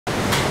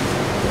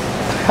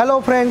Hello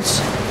friends,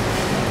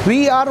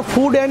 we are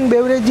food and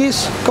beverages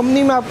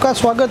company में आपका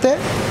स्वागत है।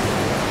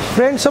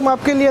 फ्रेंड्स, हम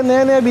आपके लिए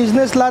नए नए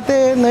बिजनेस लाते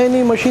हैं, नई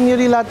नई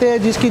मशीनरी लाते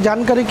हैं, जिसकी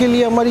जानकारी के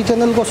लिए हमारी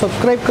चैनल को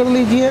सब्सक्राइब कर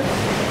लीजिए।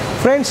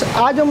 फ्रेंड्स,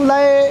 आज हम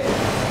लाए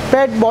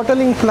पेट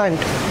बॉटलिंग प्लांट,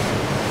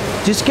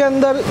 जिसके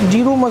अंदर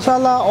जीरू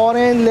मसाला,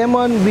 ऑरेंज,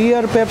 लेमन,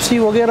 बियर, पेप्सी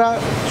वगैरह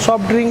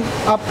सॉफ्ट ड्रिंक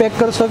आप पैक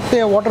कर सकते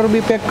हैं, वाटर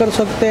भी पैक कर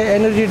सकते हैं,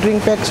 एनर्जी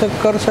ड्रिंक पैक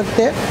कर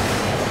सकते हैं।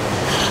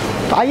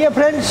 तो आइए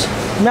फ्रेंड्स,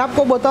 मैं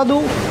आपको बता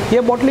दूं ये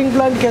बॉटलिंग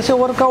प्लांट कैसे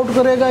वर्कआउट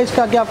करेगा,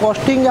 इसका क्या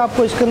कॉस्टिंग है,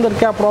 आपको इसके अंदर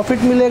क्या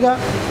प्रॉफिट मिलेगा।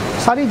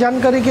 सारी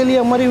जानकारी के लिए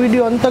हमारी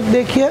वीडियो अंत तक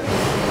देखिए।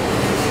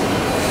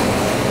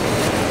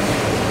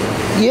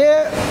 ये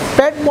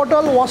पेट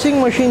बॉटल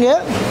वॉशिंग मशीन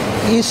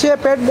है, इससे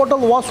पेट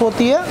बॉटल वॉश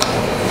होती है,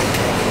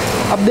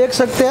 आप देख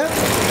सकते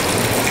हैं।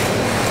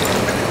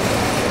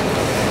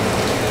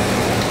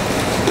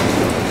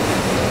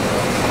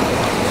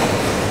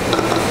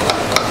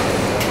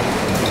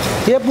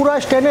 ये पूरा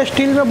स्टेनलेस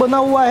स्टील में बना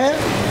हुआ है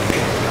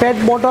पेट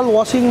बॉटल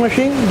वॉशिंग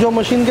मशीन, जो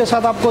मशीन के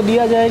साथ आपको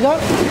दिया जाएगा।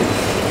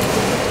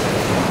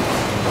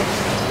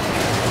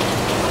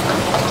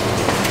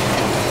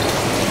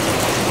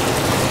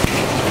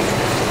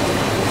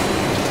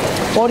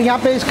 और यहाँ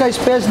पे इसका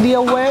स्पेस दिया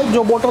हुआ है,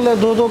 जो बोतल है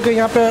दो के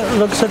यहाँ पे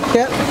रख सकते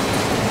हैं।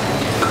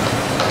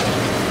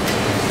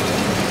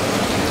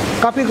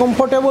 काफ़ी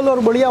कंफर्टेबल और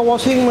बढ़िया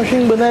वॉशिंग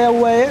मशीन बनाया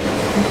हुआ है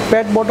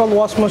पेट बॉटल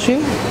वॉश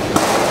मशीन।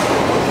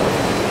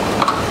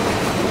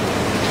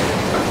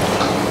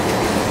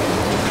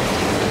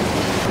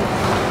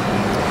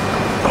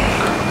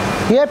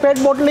 ये पेट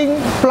बॉटलिंग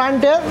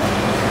प्लांट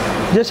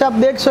है, जैसे आप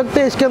देख सकते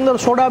हैं इसके अंदर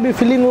सोडा भी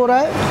फिलिंग हो रहा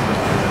है,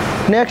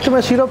 नेक्स्ट में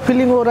सिरप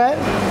फिलिंग हो रहा है,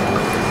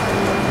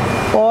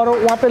 और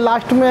वहाँ पे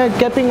लास्ट में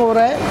कैपिंग हो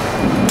रहा है।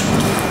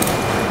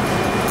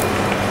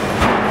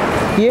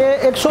 ये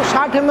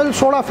 160 ml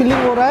सोडा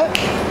फिलिंग हो रहा है,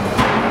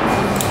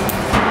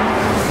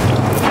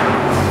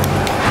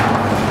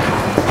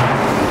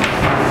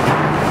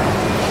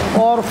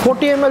 और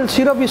 40 ml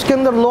सिरप इसके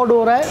अंदर लोड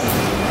हो रहा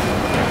है।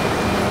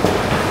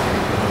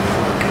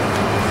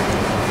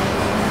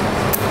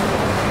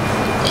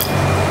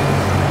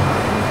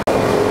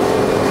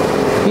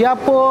 ये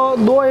आप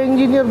दो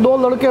इंजीनियर, दो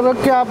लड़के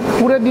रख के आप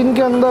पूरे दिन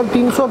के अंदर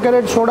 300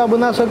 कैरेट सोडा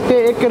बना सकते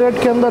हैं। एक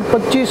कैरेट के अंदर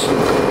 25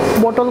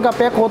 बोतल का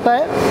पैक होता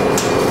है।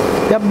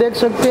 ये आप देख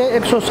सकते हैं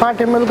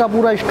 160 ml का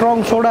पूरा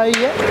स्ट्रॉन्ग सोडा ही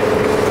है।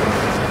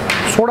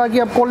 सोडा की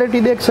आप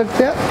क्वालिटी देख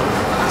सकते हैं,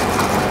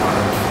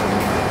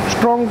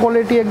 स्ट्रॉन्ग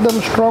क्वालिटी, एकदम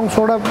स्ट्रॉन्ग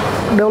सोडा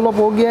डेवलप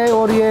हो गया है।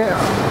 और ये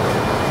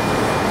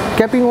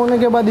कैपिंग होने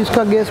के बाद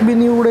इसका गैस भी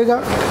नहीं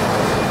उड़ेगा।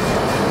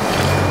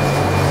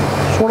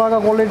 सोडा का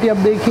क्वालिटी आप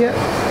देखिए,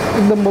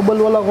 एकदम बबल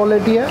वाला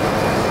क्वालिटी है।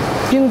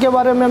 इनके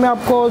बारे में मैं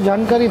आपको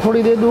जानकारी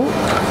थोड़ी दे दूं।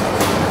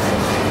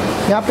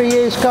 यहाँ पे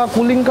ये इसका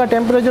कूलिंग का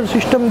टेम्परेचर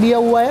सिस्टम दिया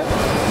हुआ है।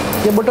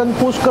 ये बटन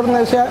पुश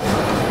करने से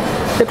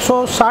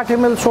 160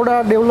 ml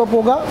सोडा डेवलप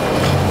होगा।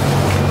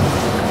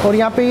 और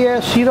यहाँ पे ये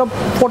सिरप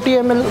 40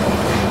 ml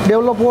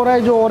डेवलप हो रहा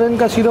है, जो ऑरेंज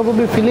का सिरप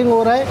भी फिलिंग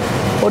हो रहा है,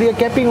 और ये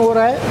कैपिंग हो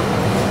रहा है।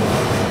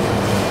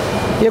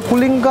 ये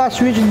कूलिंग का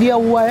स्विच दिया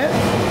हुआ है,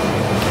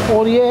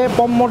 और ये है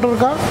पंप मोटर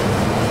का,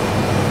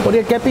 और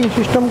ये कैपिंग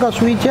सिस्टम का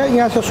स्विच है।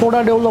 यहाँ से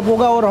सोडा डेवलप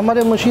होगा। और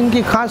हमारे मशीन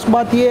की खास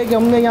बात ये है कि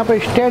हमने यहाँ पे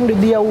स्टैंड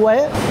दिया हुआ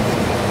है।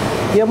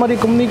 ये हमारी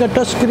कंपनी का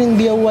टच स्क्रीन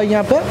दिया हुआ है।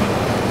 यहाँ पे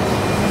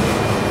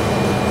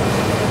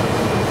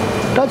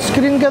टच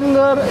स्क्रीन के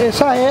अंदर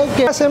ऐसा है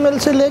कि 10 ml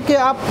से लेके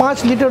आप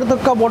 5 लीटर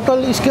तक का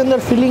बोतल इसके अंदर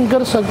फिलिंग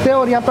कर सकते हैं।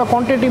 और यहाँ पे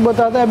क्वांटिटी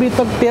बताता है, अभी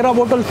तक 13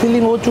 बोतल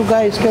फिलिंग हो चुका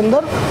है इसके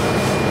अंदर।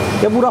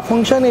 ये पूरा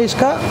फंक्शन है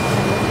इसका।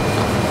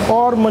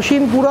 और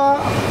मशीन पूरा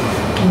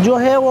जो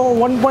है वो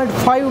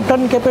 1.5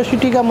 टन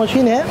कैपेसिटी का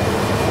मशीन है।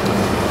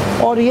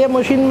 और ये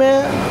मशीन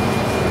में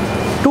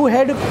 2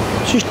 हेड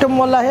सिस्टम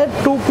वाला है,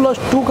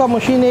 2+2 का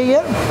मशीन है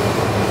ये।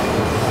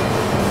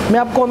 मैं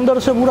आपको अंदर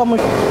से पूरा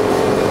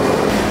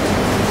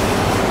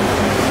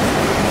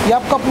ये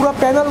आपका पूरा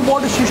पैनल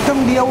बोर्ड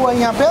सिस्टम दिया हुआ है।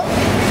 यहाँ पे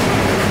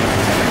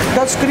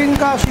टच स्क्रीन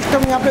का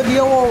सिस्टम यहाँ पे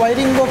दिया हुआ,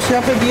 वायरिंग बॉक्स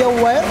यहाँ पे दिया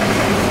हुआ है।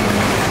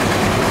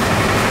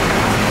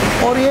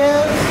 और ये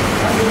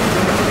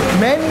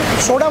मेन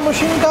सोडा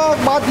मशीन का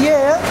बात ये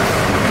है,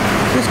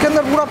 इसके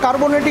अंदर पूरा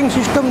कार्बोनेटिंग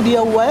सिस्टम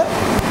दिया हुआ है।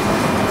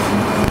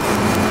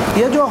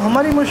 ये जो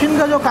हमारी मशीन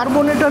का जो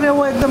कार्बोनेटर है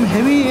वो एकदम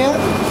हेवी है,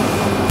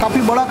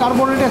 काफ़ी बड़ा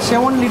कार्बोनेट है।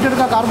 7 लीटर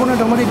का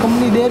कार्बोनेट हमारी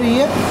कंपनी दे रही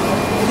है।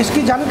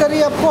 इसकी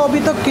जानकारी आपको अभी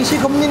तक किसी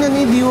कंपनी ने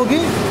नहीं दी होगी।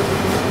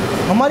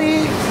 हमारी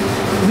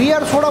वी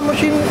आर सोडा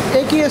मशीन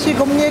एक ही ऐसी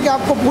कंपनी है कि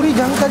आपको पूरी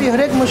जानकारी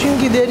हर एक मशीन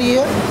की दे रही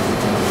है।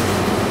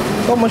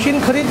 तो मशीन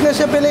खरीदने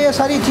से पहले ये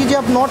सारी चीज़ें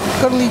आप नोट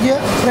कर लीजिए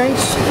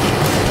फ्रेंड्स।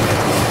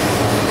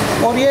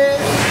 और ये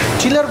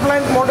चिलर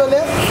प्लांट मॉडल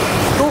है,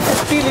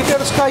 250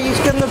 लीटर्स का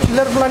इसके अंदर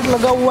चिलर प्लांट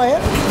लगा हुआ है।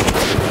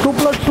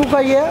 2+2 का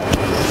ये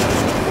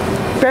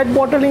पेट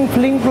बॉटलिंग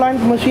फिलिंग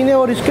प्लांट मशीन है।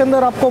 और इसके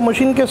अंदर आपको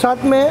मशीन के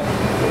साथ में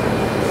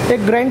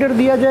एक ग्राइंडर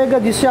दिया जाएगा,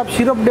 जिससे आप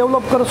सिरप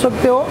डेवलप कर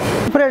सकते हो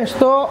फ्रेंड्स।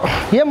 तो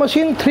ये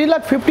मशीन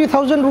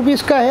 3,50,000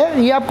 रुपीज़ का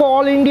है। ये आपको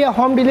ऑल इंडिया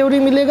होम डिलीवरी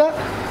मिलेगा।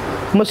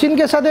 मशीन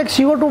के साथ एक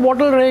CO2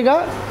 बॉटल रहेगा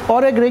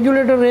और एक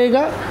रेगुलेटर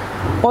रहेगा।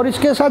 और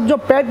इसके साथ जो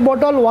पेट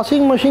बॉटल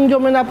वॉशिंग मशीन जो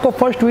मैंने आपको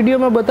फर्स्ट वीडियो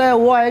में बताया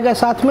वो आएगा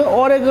साथ में,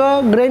 और एक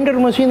ग्राइंडर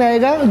मशीन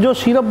आएगा जो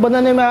सिरप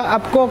बनाने में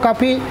आपको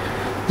काफ़ी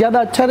ज़्यादा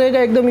अच्छा रहेगा,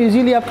 एकदम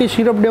इजीली आपकी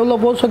सिरप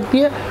डेवलप हो सकती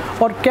है।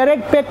 और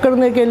कैरेट पैक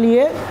करने के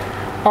लिए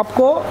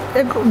आपको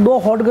एक 2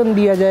 हॉट गन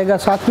दिया जाएगा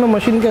साथ में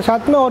मशीन के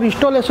साथ में, और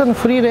इंस्टॉलेशन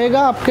फ्री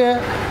रहेगा, आपके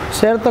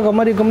शहर तक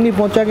हमारी कंपनी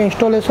पहुंचा के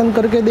इंस्टॉलेशन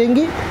करके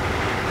देंगी।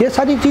 ये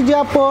सारी चीज़ें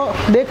आप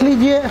देख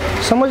लीजिए,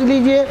 समझ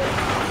लीजिए।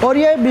 और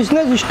ये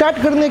बिज़नेस स्टार्ट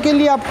करने के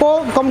लिए आपको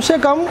कम से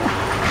कम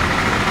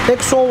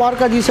 100 वार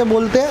का जिसे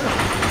बोलते हैं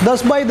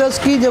 10 बाई 10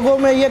 की जगहों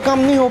में ये काम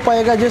नहीं हो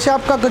पाएगा। जैसे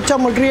आपका कच्चा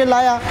मटेरियल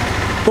आया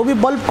तो भी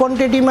बल्क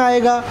क्वांटिटी में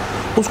आएगा,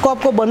 उसको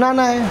आपको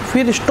बनाना है,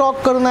 फिर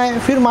स्टॉक करना है,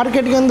 फिर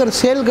मार्केट के अंदर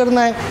सेल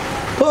करना है।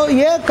 तो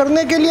ये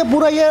करने के लिए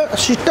पूरा ये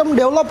सिस्टम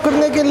डेवलप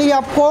करने के लिए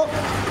आपको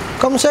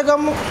कम से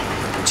कम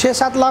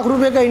 6-7 लाख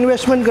रुपए का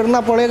इन्वेस्टमेंट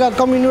करना पड़ेगा।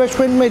 कम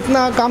इन्वेस्टमेंट में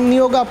इतना काम नहीं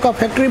होगा। आपका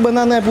फैक्ट्री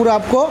बनाना है पूरा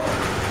आपको,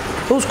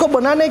 तो उसको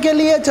बनाने के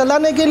लिए,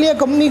 चलाने के लिए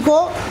कंपनी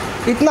को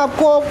इतना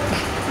आपको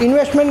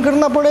इन्वेस्टमेंट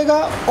करना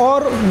पड़ेगा।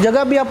 और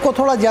जगह भी आपको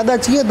थोड़ा ज़्यादा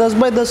चाहिए, 10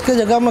 बाई 10 के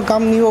जगह में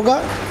काम नहीं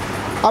होगा।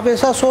 आप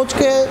ऐसा सोच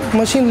के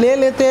मशीन ले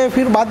लेते हैं,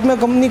 फिर बाद में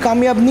कंपनी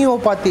कामयाब नहीं हो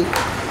पाती।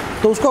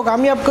 तो उसको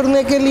कामयाब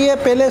करने के लिए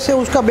पहले से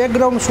उसका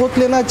बैकग्राउंड सोच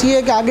लेना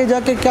चाहिए कि आगे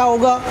जाके क्या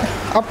होगा।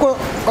 आपको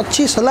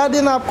अच्छी सलाह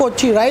देना, आपको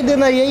अच्छी राय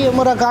देना, यही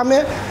हमारा काम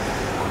है।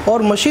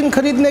 और मशीन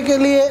ख़रीदने के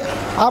लिए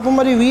आप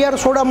हमारी VR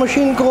सोडा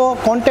मशीन को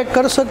कांटेक्ट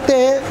कर सकते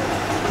हैं।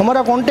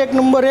 हमारा कांटेक्ट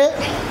नंबर है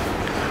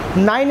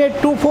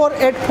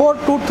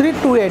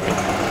 9824842328,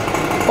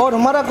 और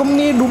हमारा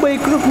कंपनी दुबई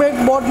इक्विपमेंट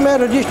बोर्ड में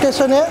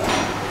रजिस्ट्रेशन है।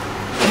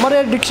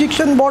 हमारे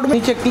डिस्क्रिप्शन बोर्ड में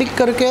नीचे क्लिक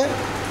करके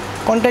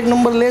कांटेक्ट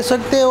नंबर ले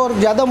सकते हैं, और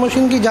ज़्यादा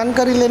मशीन की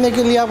जानकारी लेने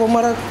के लिए आप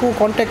हमारा को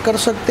कांटेक्ट कर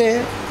सकते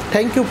हैं।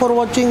 Thank you for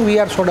watching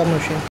VR soda machine.